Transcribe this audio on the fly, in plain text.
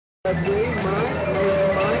Mike, that is.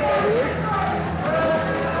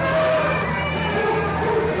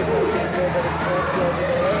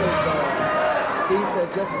 Steve says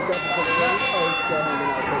just a step to the right. Oh, he's still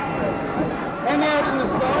hanging out, but that's nice. And the action is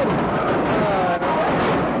started.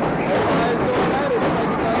 Everybody's going at it. It's like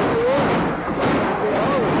you guys do it.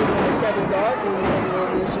 Oh, Kevin Dark and the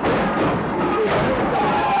Michigan. See, Kevin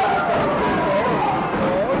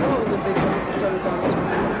Dark and the big Thomas.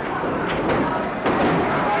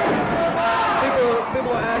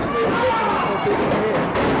 People are actually looking for big hit.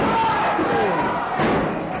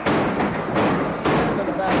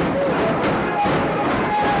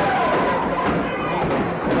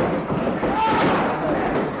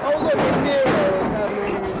 Oh, look at Nero is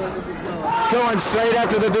having going straight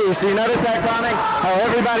after the beast. You notice that, Connie? How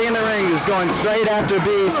everybody in the ring is going straight after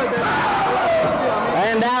beast.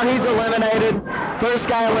 And now he's eliminated. First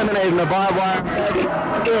guy eliminated in the barbed wire.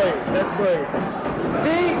 That's great. That's great.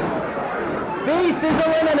 Beast is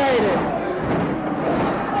eliminated.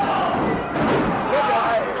 Look,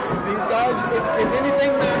 these guys, if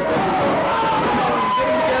anything, they're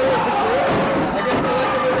getting together as a group. I guess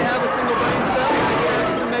collectively they have a single brain cell. They can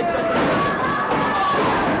actually make something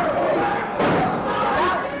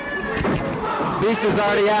happen. Beast is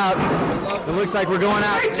already out. It looks like we're going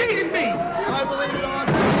out. They cheated me! I believe it on.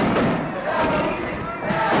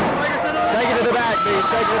 Take it to the back, Beast.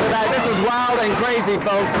 Take it to the back. This is wild and crazy,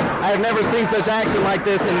 folks. I have never seen such action like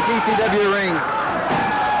this in TCW rings.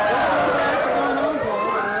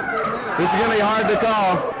 This is going to be hard to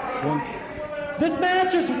call. This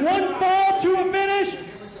match is one fall to a finish.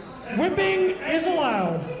 Whipping is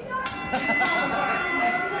allowed.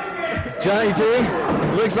 Johnny T,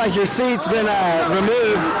 looks like your seat's been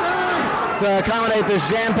removed to accommodate this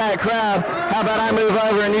jam-packed crowd. How about I move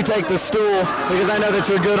over and you take the stool, because I know that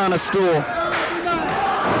you're good on a stool.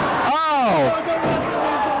 Oh!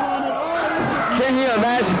 Can you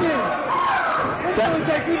imagine? This really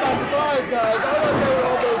takes me by surprise, guys. I thought they were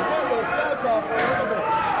all those straps off for a little bit.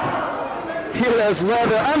 Hear those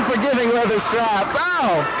leather, unforgiving leather straps.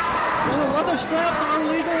 Oh! Well, the leather straps are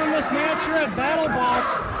illegal in this match here at Battle Box.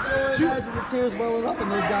 Imagine the tears welling up in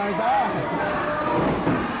those guys' eyes.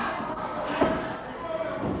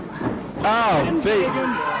 Oh, big.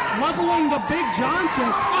 Leveling the Big Johnson.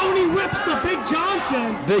 Oh, and he whips the Big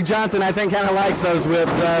Johnson. Big Johnson, I think, kind of likes those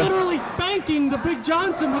whips. Literally spanking the Big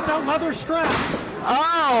Johnson with that leather strap.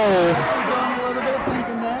 Oh!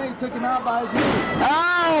 He took him out by his knee.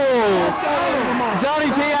 Oh!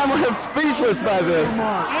 Johnny T, I'm speechless by this.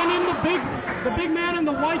 And in the big man in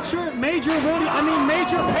the white shirt, Major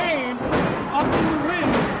Payne, up in the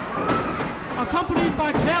ring, accompanied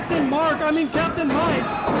by Captain Mike.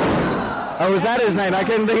 Oh, was that his name? I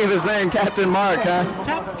couldn't think of his name. Captain Mark, huh?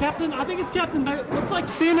 Captain, I think it's Captain. Looks like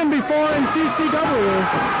seen him before in TCW.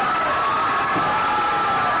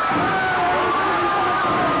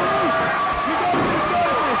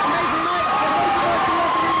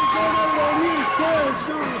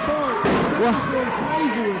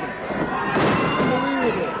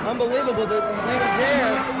 Unbelievable that he was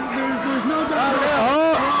there. There's no doubt.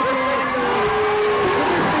 Oh!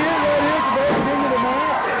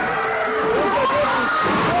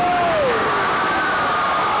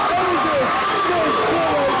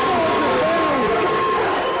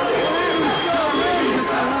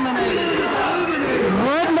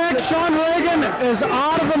 Redneck Sean Reagan is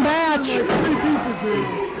out of the match.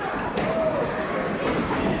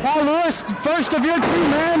 Paul Lewis, first of your two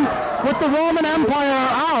men with the Roman Empire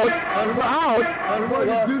are out.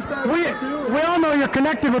 We all know you're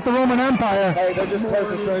connected with the Roman Empire. Hey, they're just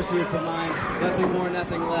close associates of mine. Nothing more,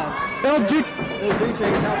 nothing less. El Duce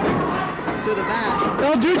can help us to the back.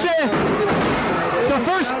 El Duce,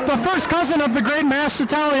 the first cousin of the great Master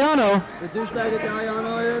Italiano. The douchebag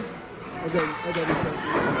Italiano is? Okay,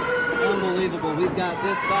 unbelievable. We've got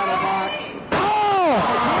this battle box.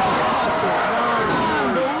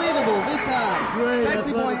 Unbelievable. This side.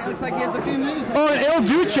 Sexy boy looks like he has a few moves. Oh, El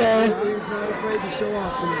Duce. He's not afraid to show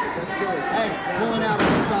off to me. That's good. Hey, pulling out the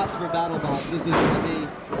stops for battle box. This is going to be,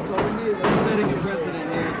 that's what we need. We're setting a precedent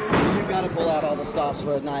here. You've got to pull out all the stops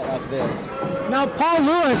for a night like this. Now, Paul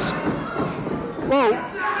Lewis. Whoa.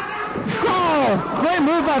 Oh, great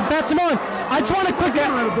move by Betsamon. I just want to quick